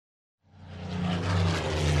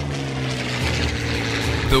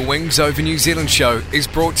The Wings Over New Zealand show is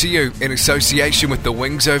brought to you in association with the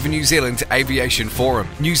Wings Over New Zealand Aviation Forum,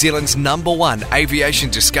 New Zealand's #1 aviation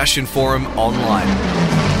discussion forum online.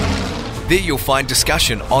 There you'll find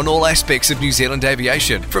discussion on all aspects of New Zealand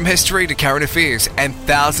aviation, from history to current affairs, and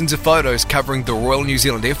thousands of photos covering the Royal New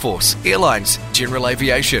Zealand Air Force, airlines, general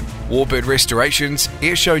aviation, warbird restorations,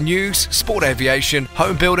 airshow news, sport aviation,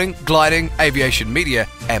 home building, gliding, aviation media,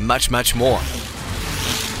 and much, much more.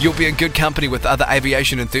 You'll be in good company with other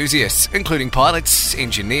aviation enthusiasts, including pilots,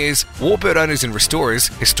 engineers, warbird owners and restorers,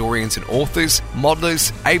 historians and authors,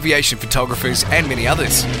 modelers, aviation photographers, and many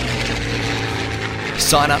others.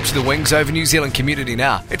 Sign up to the Wings Over New Zealand community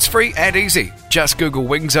now. It's free and easy. Just Google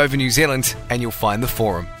Wings Over New Zealand and you'll find the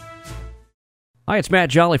forum. Hi, it's Matt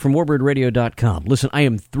Jolly from warbirdradio.com. Listen, I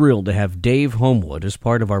am thrilled to have Dave Homewood as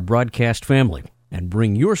part of our broadcast family and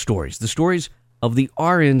bring your stories, the stories of the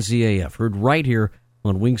RNZAF, heard right here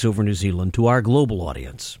on Wings Over New Zealand, to our global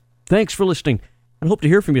audience. Thanks for listening, and hope to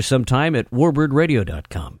hear from you sometime at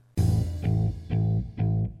warbirdradio.com.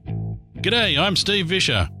 G'day, I'm Steve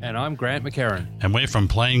Vischer. And I'm Grant McCarran. And we're from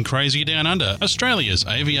Plane Crazy Down Under, Australia's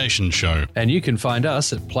aviation show. And you can find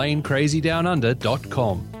us at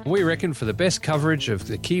planecrazydownunder.com. We reckon for the best coverage of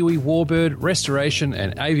the Kiwi warbird, restoration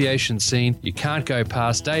and aviation scene, you can't go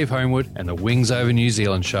past Dave Homewood and the Wings Over New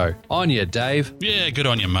Zealand show. On you, Dave. Yeah, good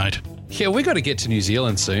on you, mate. Yeah, we got to get to New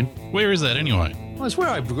Zealand soon. Where is that anyway? Well, it's where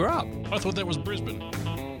I grew up. I thought that was Brisbane.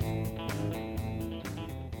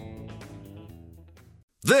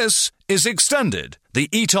 This is Extended, the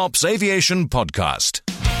ETOPS Aviation Podcast.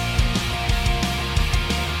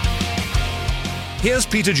 Here's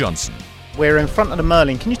Peter Johnson. We're in front of the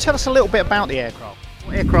Merlin. Can you tell us a little bit about the aircraft?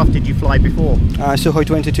 What aircraft did you fly before? Sukhoi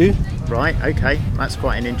 22. Right, okay. That's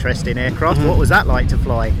quite an interesting aircraft. What was that like to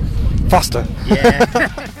fly? Faster. Yeah.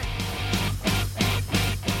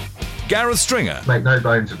 Gareth Stringer. Make no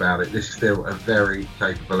bones about it, this is still a very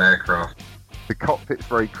capable aircraft. The cockpit's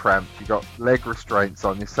very cramped, you've got leg restraints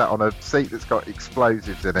on, you're sat on a seat that's got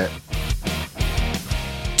explosives in it.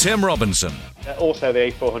 Tim Robinson. Also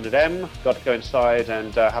the A400M, got to go inside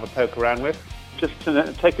and have a poke around with. Just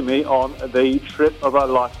taking me on the trip of a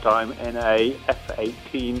lifetime in a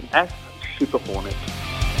F-18F Super Hornet.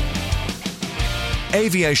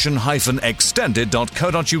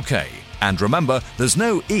 Aviation-extended.co.uk. And remember, there's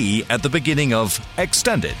no E at the beginning of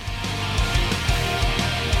Extended.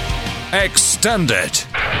 Extended.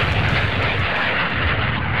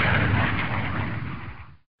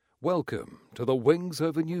 Welcome to the Wings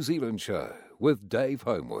Over New Zealand show with Dave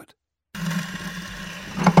Homewood.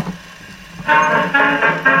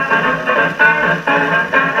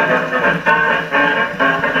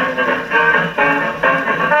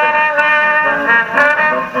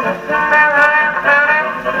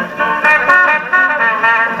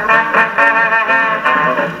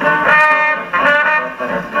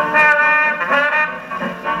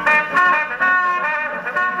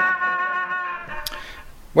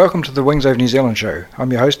 Welcome to the Wings Over New Zealand show. I'm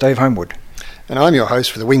your host, Dave Homewood. And I'm your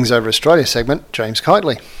host for the Wings Over Australia segment, James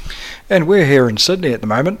Kightly. And we're here in Sydney at the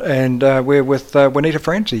moment, and we're with Juanita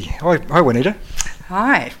Franzi. Hi, Juanita.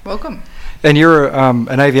 Hi, welcome. And you're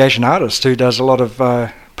an aviation artist who does a lot of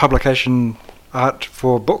publication art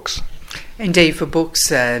for books. Indeed, for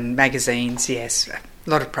books and magazines, yes. A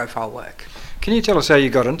lot of profile work. Can you tell us how you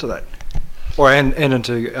got into that? And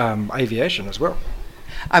into aviation as well?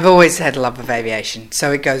 I've always had a love of aviation,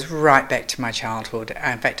 so it goes right back to my childhood.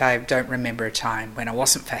 In fact, I don't remember a time when I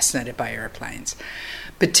wasn't fascinated by aeroplanes,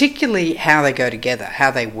 particularly how they go together,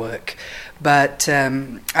 how they work. But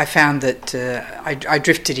I found that I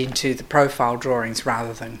drifted into the profile drawings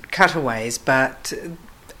rather than cutaways, but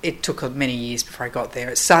it took many years before I got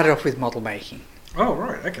there. It started off with model making. Oh,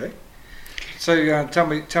 right, okay. So tell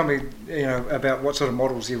me, about what sort of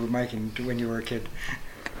models you were making when you were a kid.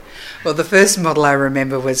 Well, the first model I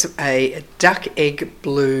remember was a duck egg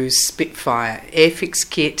blue Spitfire Airfix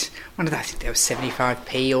kit. I think that was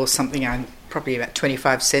 75p or something, probably about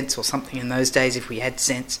 25 cents or something in those days if we had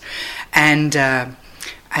cents. And I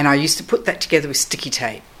used to put that together with sticky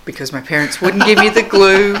tape because my parents wouldn't give me the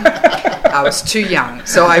glue. I was too young,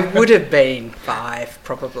 so I would have been 5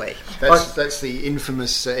 probably. That's the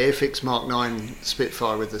infamous Airfix Mark 9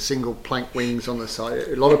 Spitfire with the single plank wings on the side.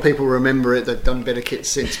 A lot of people remember it. They've done better kits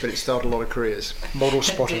since, but it started a lot of careers. Model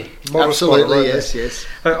spotter. Absolutely, yes.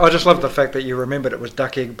 I just love the fact that you remembered it was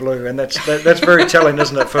duck egg blue, and that's very telling,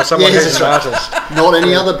 isn't it, for someone who's an artist? Not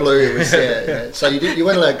any other blue. It was, yeah. So you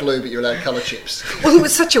weren't allowed glue, but you were allowed colour chips. Well, it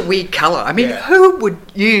was such a weird colour. I mean, who would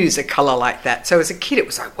use a colour like that? So as a kid, it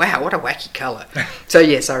was like, wow, what a wacky colour. So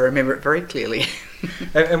yes, I remember it very clearly.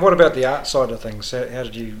 And what about the art side of things? How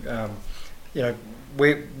did you,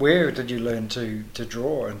 where did you learn to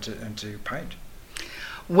draw and to paint?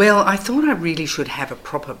 Well, I thought I really should have a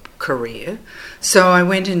proper career, so I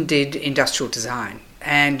went and did industrial design.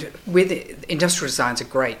 And with industrial design's a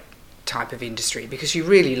great type of industry because you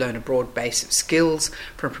really learn a broad base of skills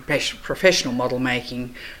from professional model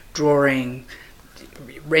making, drawing,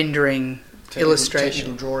 rendering, illustration.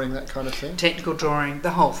 Technical drawing, that kind of thing? Technical drawing,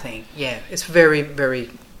 the whole thing, yeah. It's very, very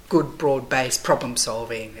good broad base problem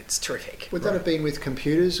solving. It's terrific. Would that have been with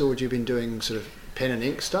computers, or would you have been doing sort of pen and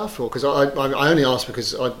ink stuff? Or because I only asked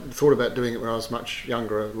because I thought about doing it when I was much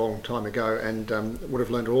younger, a long time ago, and would have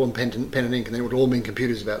learned it all in pen and ink, and then it would all been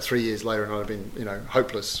computers about 3 years later, and I'd have been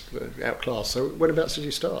hopeless, outclassed. So whereabouts did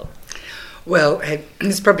you start? Well,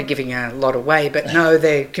 it's probably giving a lot away, but no,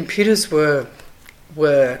 the computers were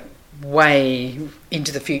way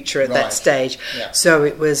into the future at that stage. Yeah. So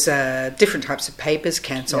it was different types of papers,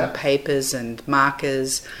 canson papers and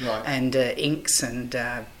markers and inks and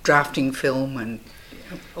drafting film and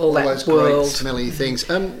all that those world. Great smelly things.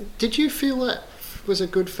 Did you feel that was a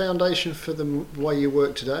good foundation for the way you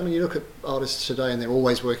work today? I mean, you look at artists today and they're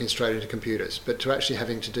always working straight into computers, but to actually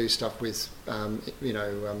having to do stuff with,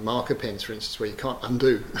 marker pens, for instance, where you can't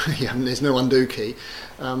undo, there's no undo key,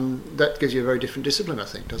 that gives you a very different discipline, I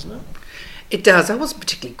think, doesn't it? It does. I wasn't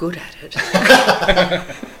particularly good at it.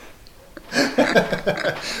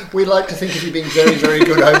 We like to think of you being very, very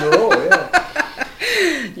good overall, yeah.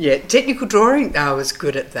 Yeah, technical drawing, I was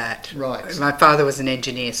good at that. Right. My father was an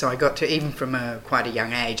engineer, so I got to, even from quite a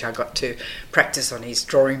young age, I got to practice on his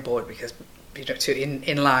drawing board because, to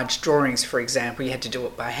enlarge drawings, for example, you had to do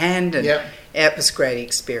it by hand, and it was a great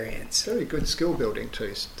experience. Very good skill building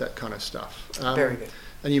too, that kind of stuff. Very good.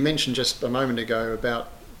 And you mentioned just a moment ago about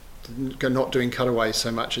not doing cutaways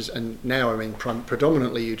so much as, and now I mean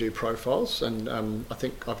predominantly you do profiles, and I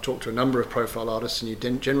think I've talked to a number of profile artists, and you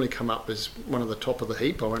generally come up as one of the top of the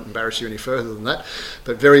heap. I won't embarrass you any further than that,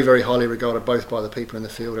 but very, very highly regarded both by the people in the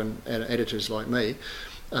field and editors like me.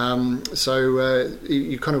 So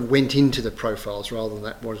you kind of went into the profiles rather than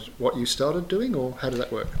that was what you started doing, or how did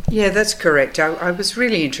that work? Yeah, that's correct. I was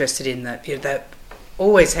really interested in that. That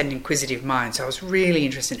always had an inquisitive mind, so I was really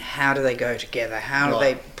interested in how do they go together, how do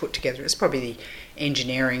they put together. It's probably the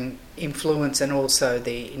engineering influence and also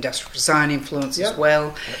the industrial design influence as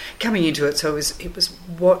well coming into it. So it was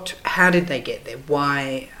how did they get there,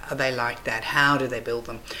 why are they like that, how do they build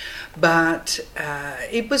them. But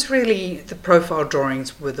it was really the profile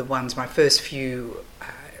drawings were the ones, my first few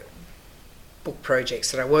book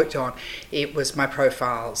projects that I worked on, it was my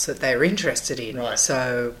profiles that they were interested in. Right.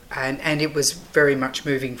 So and it was very much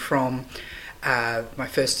moving from my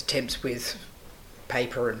first attempts with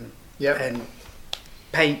paper and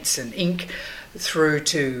paints and ink through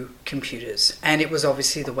to computers, and it was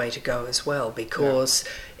obviously the way to go as well, because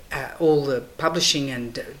all the publishing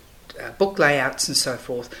and book layouts and so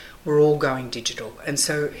forth were all going digital, and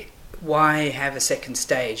so why have a second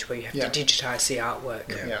stage where you have to digitise the artwork?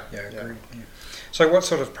 Agreed. Yeah. So what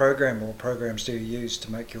sort of program or programs do you use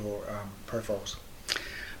to make your profiles?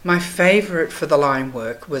 My favourite for the line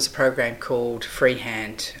work was a program called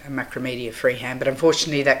Freehand, a Macromedia Freehand, but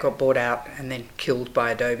unfortunately that got bought out and then killed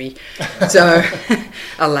by Adobe. So,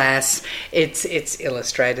 alas, it's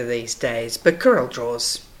Illustrator these days. But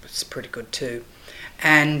CorelDRAW's is pretty good too.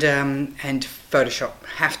 And Photoshop,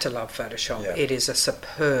 have to love Photoshop. Yeah. It is a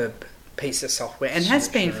superb piece of software and has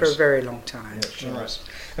been for a very long time. Yeah, sure is.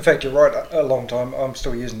 In fact, you're right, a long time. I'm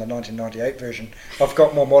still using the 1998 version. I've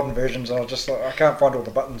got more modern versions and I can't find all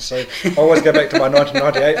the buttons, so I always go back to my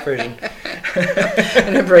 1998 version.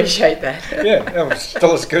 And appreciate that. Yeah, it's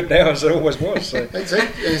still as good now as it always was. So.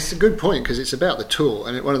 It's a good point, because it's about the tool.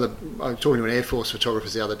 And I was talking to an Air Force photographer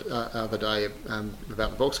the other day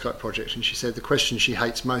about the box cut project, and she said the question she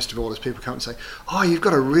hates most of all is people come and say, "Oh, you've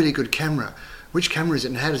got a really good camera. Which camera is it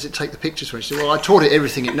and how does it take the pictures for you?" She said, "Well, I taught it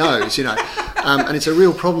everything it knows, and it's a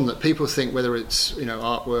real problem that people think whether it's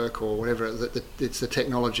artwork or whatever that it's the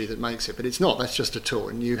technology that makes it, but it's not. That's just a tool,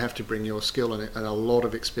 and you have to bring your skill and a lot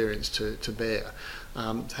of experience to bear.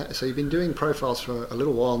 So you've been doing profiles for a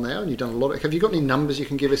little while now, and you've done a lot. Have you got any numbers you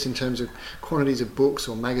can give us in terms of quantities of books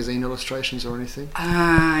or magazine illustrations or anything?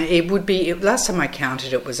 It would be, last time I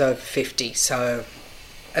counted it was over 50, so,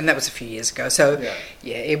 and that was a few years ago. So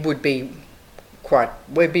it would be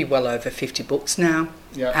we'd be well over 50 books now.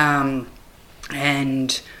 Yeah.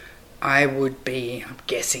 And I would be, I'm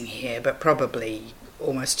guessing here, but probably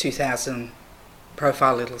almost 2,000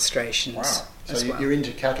 profile illustrations. Wow. So you're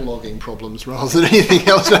into cataloguing problems rather than anything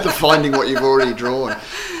else, rather finding what you've already drawn.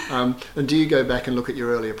 And do you go back and look at your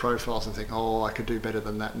earlier profiles and think, "Oh, I could do better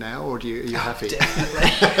than that now," or are you happy?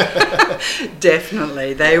 Definitely.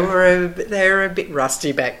 Definitely, they were a bit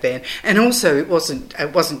rusty back then, and also it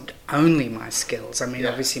wasn't only my skills. I mean,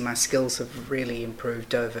 obviously my skills have really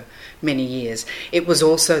improved over many years. It was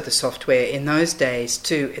also the software in those days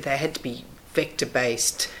too. They had to be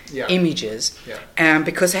vector-based images,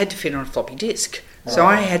 because they had to fit on a floppy disk. So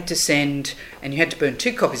I had to send, and you had to burn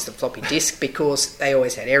 2 copies of the floppy disk because they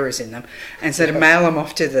always had errors in them. And so to mail them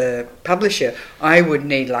off to the publisher, I would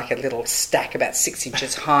need like a little stack about 6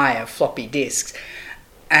 inches high of floppy disks.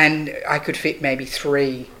 And I could fit maybe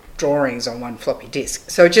 3 drawings on one floppy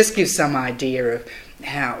disk. So it just gives some idea of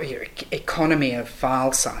how your economy of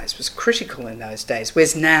file size was critical in those days.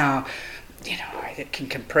 Whereas now, it can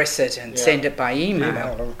compress it and send it by email.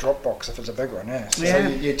 A little Dropbox if it's a big one, So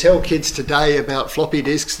you tell kids today about floppy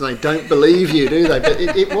disks and they don't believe you, do they? But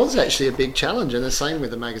it was actually a big challenge, and the same with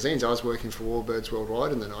the magazines. I was working for Warbirds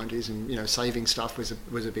Worldwide in the 90s, and saving stuff was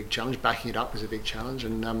a big challenge. Backing it up was a big challenge,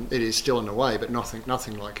 and it is still in a way, but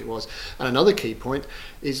nothing like it was. And another key point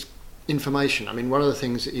is information. I mean, one of the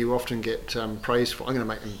things that you often get praised for, I'm going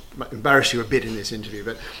to embarrass you a bit in this interview,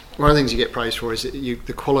 but one of the things you get praised for is that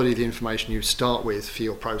the quality of the information you start with for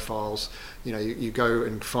your profiles. You go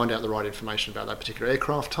and find out the right information about that particular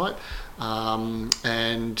aircraft type,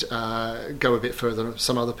 and go a bit further than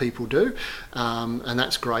some other people do, and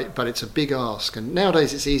that's great, but it's a big ask. And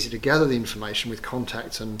nowadays it's easy to gather the information with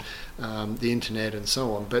contacts and the internet and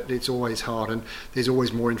so on, but it's always hard, and there's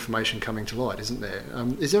always more information coming to light, isn't there?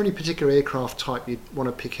 Is there any particular aircraft type you'd want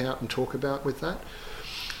to pick out and talk about with that?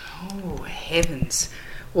 Oh, heavens.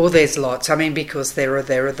 Well, there's lots. I mean, because there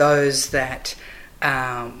are those that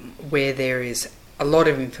where there is a lot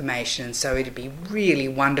of information, so it'd be really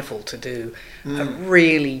wonderful to do a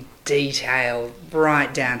really detailed,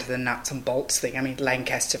 right down to the nuts and bolts thing. I mean,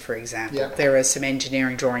 Lancaster, for example, there are some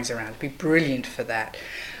engineering drawings around. It'd be brilliant for that.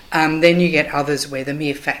 Then you get others where the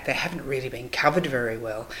mere fact they haven't really been covered very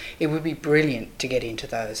well, it would be brilliant to get into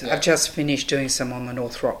those. I've just finished doing some on the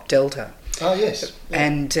North Rock Delta. Oh yes,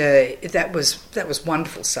 and that was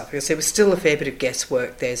wonderful stuff because there was still a fair bit of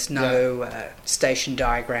guesswork. There's no station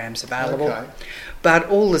diagrams available, but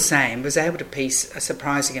all the same, was able to piece a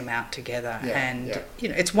surprising amount together. And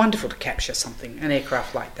it's wonderful to capture an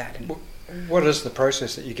aircraft like that. And what is the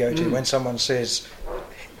process that you go to when someone says,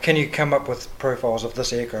 "Can you come up with profiles of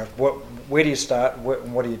this aircraft?" Where do you start?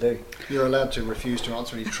 What do you do? You're allowed to refuse to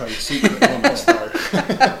answer any trade secret ones, though.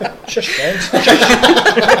 Shush, James.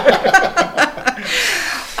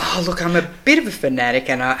 Oh, look, I'm a bit of a fanatic,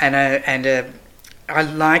 and I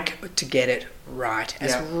like to get it right,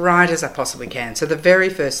 right as I possibly can. So the very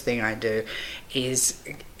first thing I do is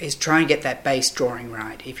try and get that base drawing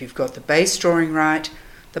right. If you've got the base drawing right,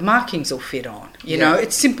 the markings will fit on. You know,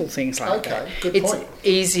 it's simple things like that. It's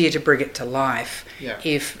easier to bring it to life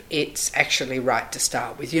if it's actually right to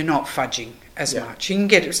start with. You're not fudging as much. You can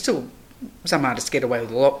get it still. Some artists get away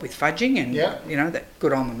with a lot with fudging, and that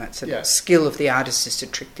good on them. That's a skill of the artist, is to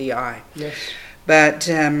trick the eye. Yes. But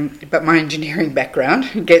my engineering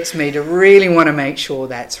background gets me to really want to make sure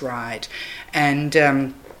that's right,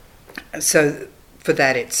 and so for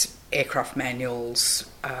that it's aircraft manuals.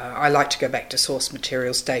 I like to go back to source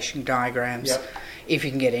material, station diagrams. Yep. If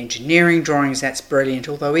you can get engineering drawings, that's brilliant.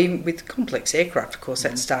 Although even with complex aircraft, of course,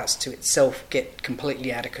 that starts to itself get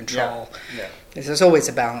completely out of control. Yeah. Yeah. There's always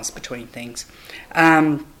a balance between things.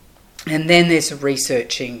 And then there's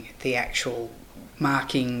researching the actual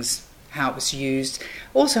markings, how it was used,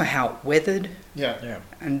 also how it weathered,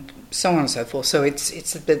 and so on and so forth. So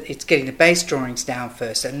it's getting the base drawings down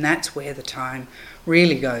first, and that's where the time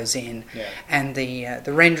really goes in, and the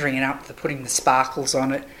rendering it up, the putting the sparkles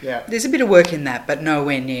on it. Yeah. There's a bit of work in that, but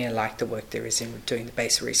nowhere near like the work there is in doing the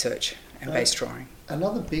base research and base drawing.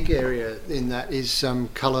 Another big area in that is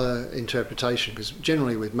colour interpretation, because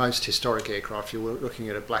generally with most historic aircraft you're looking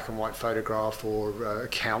at a black and white photograph or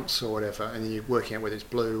accounts or whatever, and you're working out whether it's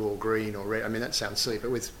blue or green or red. I mean, that sounds silly,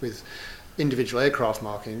 but with individual aircraft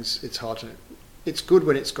markings, it's hard to... It's good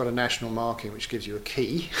when it's got a national marking which gives you a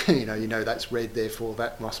key. you know that's red, therefore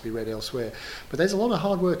that must be red elsewhere. But there's a lot of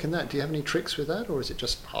hard work in that. Do you have any tricks with that, or is it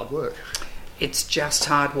just hard work? It's just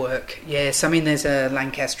hard work, yes. I mean, there's a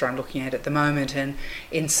Lancaster I'm looking at the moment, and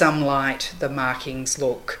in some light the markings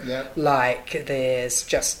look like there's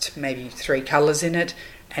just maybe 3 colours in it,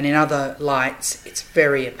 and in other lights it's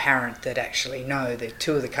very apparent that actually no, the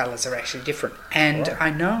 2 of the colours are actually different. And I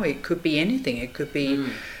know it could be anything. It could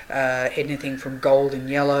be anything from gold and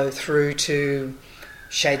yellow through to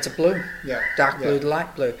shades of blue, dark blue to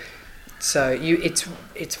light blue. So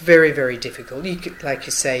it's very, very difficult. You could, like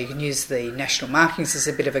you say, you can use the national markings as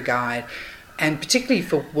a bit of a guide, and particularly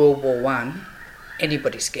for World War I,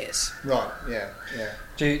 anybody's guess. Right, yeah.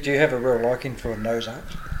 Do you have a real liking for nose art?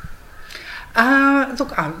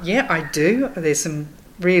 Yeah, I do. There's some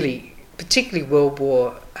really, particularly World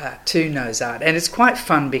War II nose art, and it's quite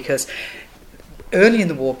fun because early in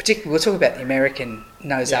the war, particularly, we'll talk about the American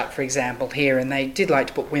nose art, for example, here, and they did like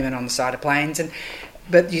to put women on the side of planes,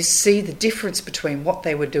 but you see the difference between what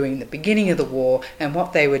they were doing at the beginning of the war and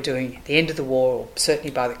what they were doing at the end of the war, or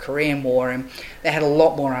certainly by the Korean War, and they had a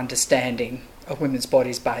lot more understanding of women's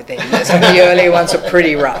bodies by then. Some of the earlier ones were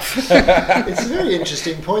pretty rough. It's a very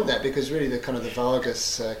interesting point, that, because really the kind of the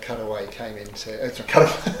Vargas cutaway came into...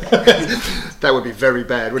 that would be very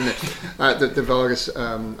bad, wouldn't it? The Vargas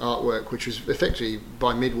artwork, which was effectively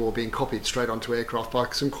by mid-war being copied straight onto aircraft by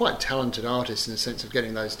some quite talented artists in the sense of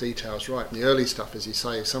getting those details right. And the early stuff, as you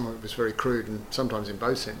say, some of it was very crude, and sometimes in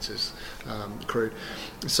both senses crude.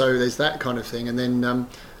 So there's that kind of thing. And then...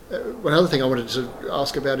 one other thing I wanted to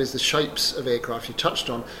ask about is the shapes of aircraft you touched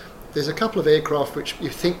on. There's a couple of aircraft which you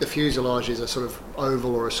think the fuselage is a sort of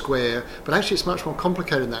oval or a square, but actually it's much more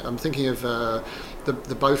complicated than that. I'm thinking of the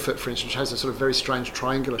Beaufort, for instance, which has a sort of very strange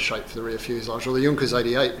triangular shape for the rear fuselage, or the Junkers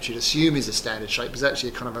 88, which you'd assume is a standard shape, is actually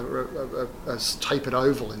a kind of a tapered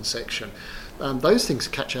oval in section. Those things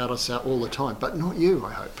catch us out all the time, but not you,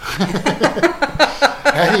 I hope.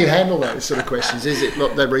 How do you handle those sort of questions? Is it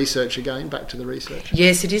the research again, back to the research?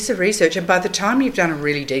 Yes, it is the research, and by the time you've done a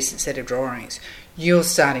really decent set of drawings, you're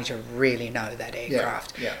starting to really know that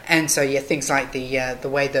aircraft. Yeah. And so, things like the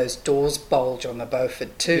way those doors bulge on the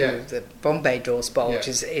Beaufort too, the Bombay doors bulge,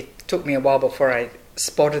 it took me a while before I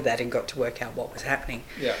spotted that and got to work out what was happening.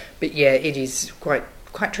 Yeah. But it is quite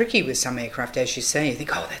tricky with some aircraft, as you say. You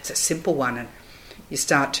think, oh, that's a simple one, and you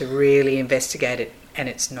start to really investigate it, and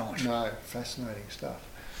it's not. No, fascinating stuff.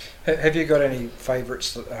 Have you got any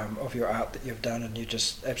favourites of your art that you've done and you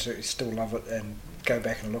just absolutely still love it and go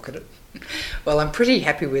back and look at it? Well, I'm pretty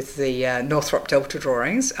happy with the Northrop Delta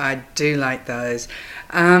drawings. I do like those.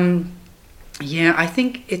 I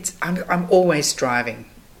think I'm always striving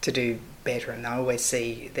to do better, and I always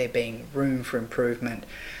see there being room for improvement.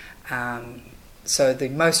 So the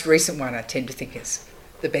most recent one I tend to think is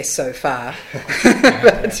the best so far.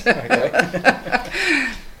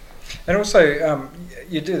 And also,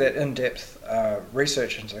 you do that in-depth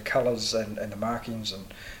research into the colours and the markings and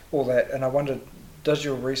all that, and I wondered, does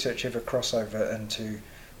your research ever cross over into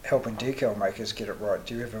helping decal makers get it right?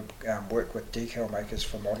 Do you ever work with decal makers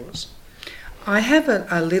for modellers? I have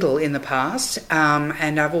a little in the past,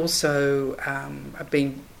 and I've also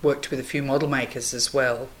worked with a few model makers as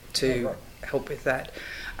well to help with that.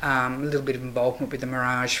 A little bit of involvement with the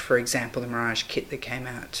Mirage, for example, the Mirage kit that came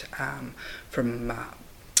out from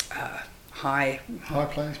High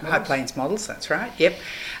Plains Models. That's right. Yep.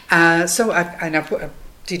 So I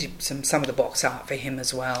did some of the box art for him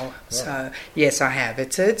as well. Right. So yes, I have.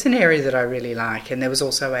 It's an area that I really like, and there was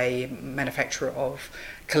also a manufacturer of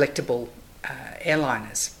collectible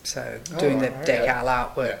airliners, so doing the decal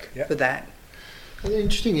artwork for that. An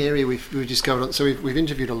interesting area we've discovered. So we've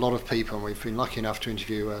interviewed a lot of people, and we've been lucky enough to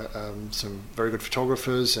interview some very good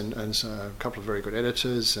photographers and a couple of very good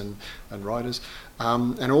editors and writers,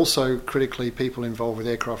 and also critically people involved with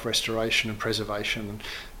aircraft restoration and preservation.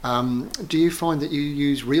 Do you find that you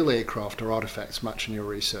use real aircraft or artefacts much in your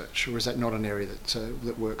research, or is that not an area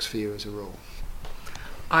that works for you as a rule?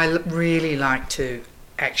 I really like to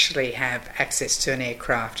actually have access to an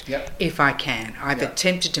aircraft if I can. I've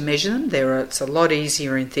attempted to measure them. It's a lot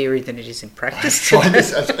easier in theory than it is in practice.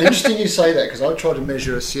 It's interesting you say that, because I tried to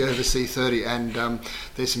measure a Sierra C-30, and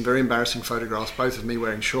there's some very embarrassing photographs, both of me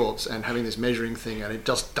wearing shorts and having this measuring thing, and it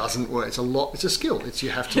just doesn't work. It's a skill. You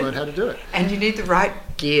have to learn how to do it. And you need the right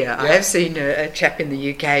gear. I have seen a chap in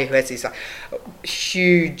the UK who has these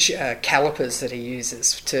huge calipers that he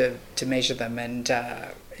uses to measure them, and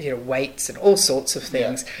weights and all sorts of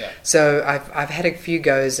things. So I've had a few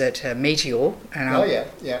goes at Meteor, and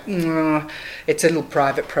it's a little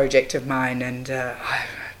private project of mine, and I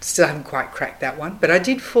still haven't quite cracked that one. But I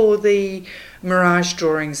did for the Mirage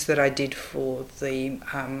drawings that I did for the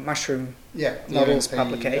Mushroom Models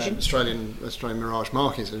publication. Australian Mirage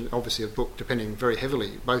Markings, and obviously a book depending very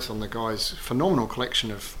heavily both on the guy's phenomenal collection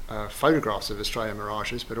of photographs of Australian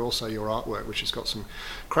Mirages, but also your artwork, which has got some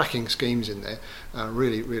cracking schemes in there,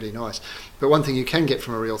 really, really nice. But one thing you can get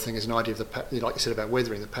from a real thing is an idea of like you said about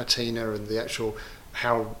weathering, the patina and the actual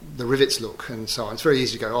how the rivets look and so on. It's very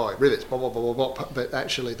easy to go, rivets, blah, blah, blah, blah, blah, but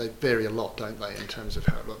actually they vary a lot, don't they, in terms of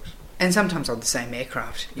how it looks. And sometimes on the same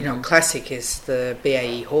aircraft. Classic is the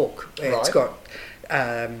BAE Hawk. It's got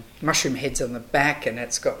mushroom heads on the back, and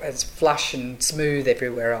it's flush and smooth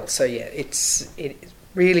everywhere else. So it's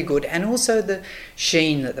really good. And also the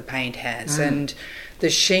sheen that the paint has. And the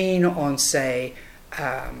sheen on, say,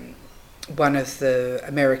 one of the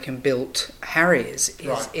American-built Harriers,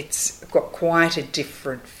 it's got quite a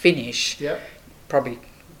different finish. Yep. Probably,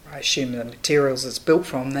 I assume, the materials it's built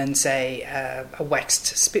from than, say, a waxed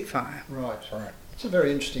Spitfire. Right. It's a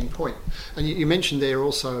very interesting point. And you mentioned there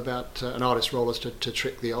also about an artist's role is to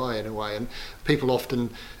trick the eye in a way, and people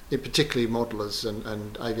often, particularly modelers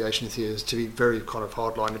and aviation theorists, to be very kind of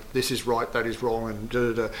hardline. This is right, that is wrong, and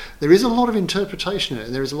There is a lot of interpretation in it,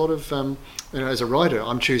 and there is a lot of, as a writer,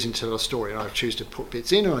 I'm choosing to tell a story, and I choose to put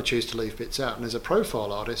bits in and I choose to leave bits out. And as a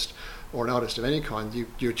profile artist, or an artist of any kind,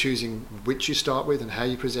 you're choosing which you start with and how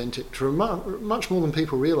you present it to much more than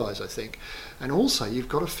people realise, I think. And also, you've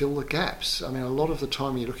got to fill the gaps. I mean, a lot of the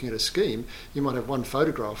time when you're looking at a scheme, you might have one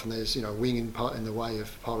photograph and there's a wing in the way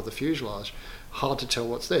of part of the fuselage. Hard to tell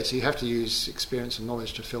what's there. So you have to use experience and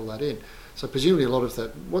knowledge to fill that in. So presumably a lot of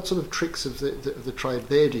that, what sort of tricks of the trade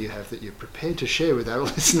there do you have that you're prepared to share with our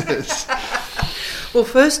listeners? Well,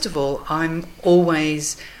 first of all, I'm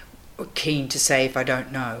always keen to say if I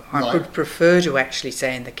don't know. I would prefer to actually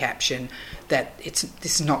say in the caption that this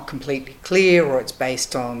is not completely clear, or it's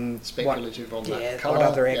based on speculative what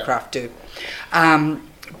other aircraft do.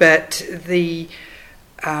 But the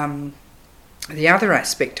other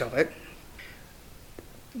aspect of it,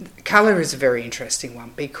 colour is a very interesting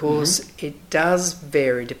one, because it does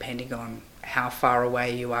vary depending on how far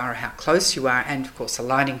away you are, how close you are, and of course the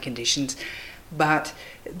lighting conditions. But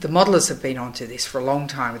the modellers have been onto this for a long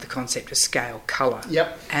time with the concept of scale colour.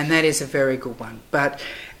 Yep. And that is a very good one. But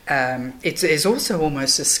it's also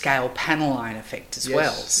almost a scale panel line effect as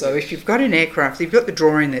well. So if you've got an aircraft, you've got the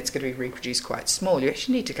drawing that's going to be reproduced quite small, you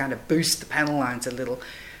actually need to kind of boost the panel lines a little.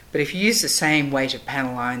 But if you use the same weight of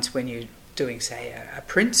panel lines when you're doing, say, a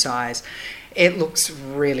print size, it looks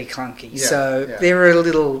really clunky. There are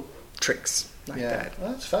little tricks like that.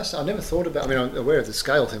 Well, that's fascinating. I never thought about, I'm aware of the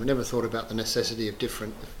scale thing, but never thought about the necessity of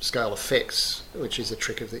different scale effects, which is a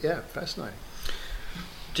trick of fascinating.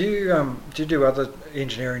 Do you do other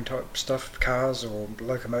engineering type stuff, cars or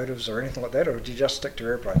locomotives or anything like that, or do you just stick to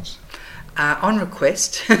airplanes? On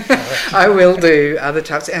request, I will do other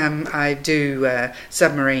types. I do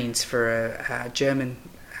submarines for a German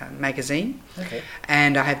magazine,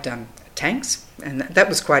 and I have done tanks, and that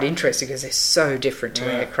was quite interesting because they're so different to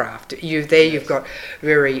aircraft. You've got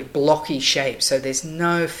very blocky shapes, so there's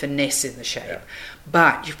no finesse in the shape,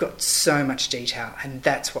 but you've got so much detail, and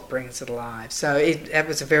that's what brings it alive. So it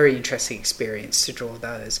was a very interesting experience to draw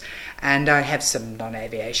those. And I have some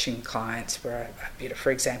non-aviation clients where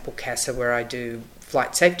for example, CASA, where I do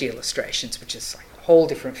flight safety illustrations, which is like a whole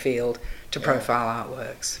different field to profile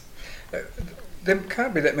artworks. There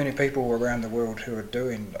can't be that many people around the world who are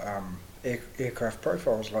doing aircraft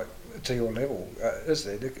profiles like to your level, is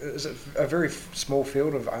there? Is it a very small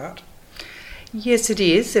field of art? Yes, it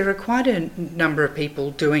is. There are quite a number of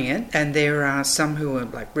people doing it, and there are some who are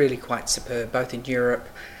like really quite superb, both in Europe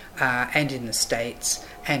and in the States,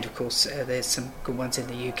 and of course there's some good ones in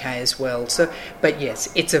the UK as well. So, but yes,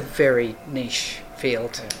 it's a very niche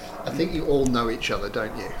field. I think you all know each other,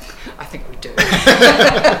 don't you? I think we do.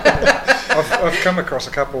 I've come across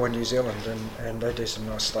a couple in New Zealand, and they do some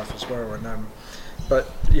nice stuff as well. And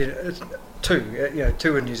but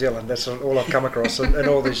two in New Zealand. That's all I've come across in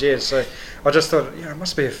all these years. So I just thought, it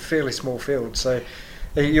must be a fairly small field. So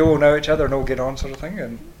you all know each other and all get on, sort of thing.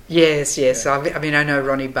 And yes. Yeah. I know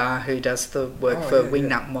Ronnie Barr, who does the work for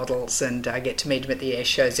Wingnut Models, and I get to meet him at the air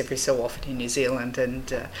shows every so often in New Zealand,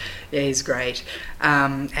 and he's great.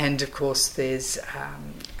 And of course, there's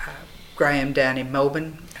Graham down in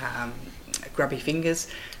Melbourne, Grubby Fingers,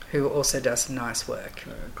 who also does some nice work.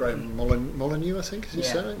 Graham Molyneux, I think, is his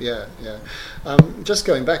surname? Yeah. Just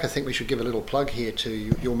going back, I think we should give a little plug here to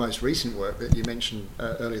your most recent work that you mentioned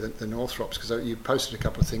earlier, the Northrops, because you posted a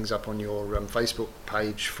couple of things up on your Facebook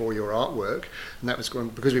page for your artwork, and that was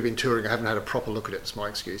because we've been touring, I haven't had a proper look at it, it's my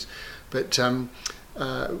excuse. But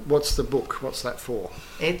what's the book? What's that for?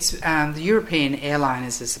 It's the European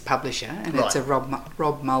Airliners as a publisher, and it's a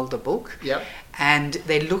Rob Mulder book. Yep. And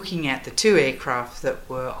they're looking at the two aircraft that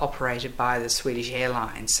were operated by the Swedish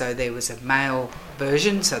Airlines. So there was a mail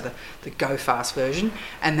version, so the Go Fast version,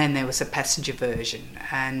 and then there was a passenger version.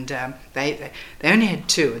 And they only had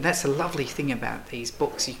two, and that's the lovely thing about these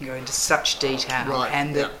books. You can go into such detail,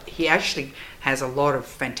 he actually has a lot of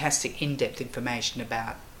fantastic in-depth information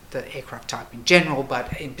about the aircraft type in general,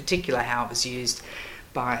 but in particular how it was used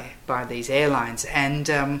by these airlines. And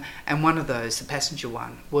one of those, the passenger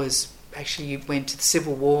one, was actually went to the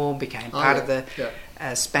Civil War, became part of the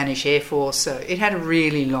Spanish Air Force. So it had a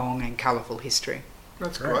really long and colourful history.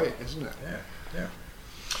 That's great, isn't it? Yeah.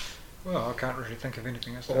 Well, I can't really think of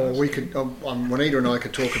anything else. Or we could, Juanita and I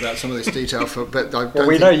could talk about some of this detail, but I don't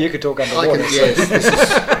we know you could talk underwater. Yes,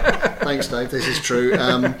 thanks, Dave. This is true.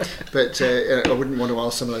 But I wouldn't want to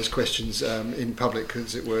ask some of those questions in public,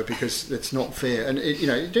 as it were, because it's not fair. And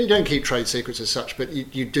you don't keep trade secrets as such, but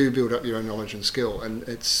you do build up your own knowledge and skill, and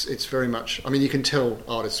it's very much. I mean, you can tell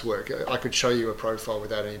artists' work. I could show you a profile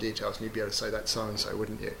without any details, and you'd be able to say that's so and so,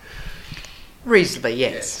 wouldn't you? Reasonably,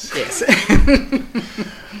 yes.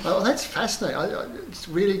 Well, that's fascinating. It's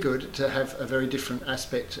really good to have a very different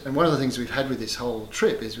aspect. And one of the things we've had with this whole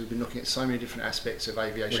trip is we've been looking at so many different aspects of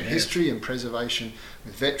aviation history and preservation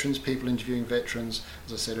with veterans, people interviewing veterans.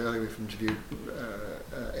 As I said earlier, we've interviewed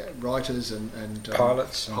writers and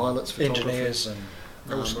pilots, engineers, and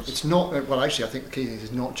it's not. Well, actually, I think the key thing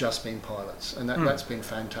is not just being pilots, and that's been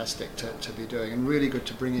fantastic to be doing, and really good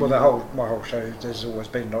to bring in. Well, my whole show, there's always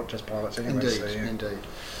been not just pilots anyway. Indeed.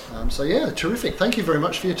 Terrific. Thank you very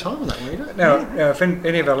much for your time on that, Rita. Now, if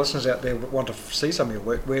any of our listeners out there want to see some of your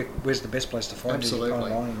work, where's the best place to find you,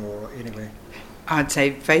 online or anywhere? I'd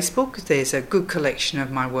say Facebook. There's a good collection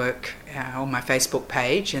of my work on my Facebook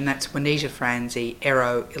page, and that's Juanita Franzi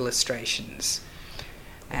Aero Illustrations.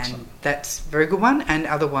 And that's a very good one, and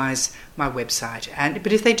otherwise my website.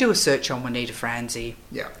 But if they do a search on Juanita Franzi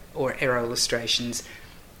or Aero Illustrations,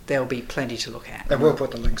 there'll be plenty to look at. And we'll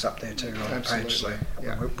put the links up there too on the page, so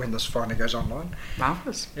when this finally goes online.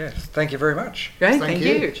 Marvellous. Yes, thank you very much. Great, thank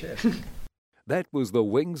you. Cheers. That was the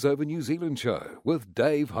Wings Over New Zealand show with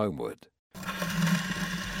Dave Homewood.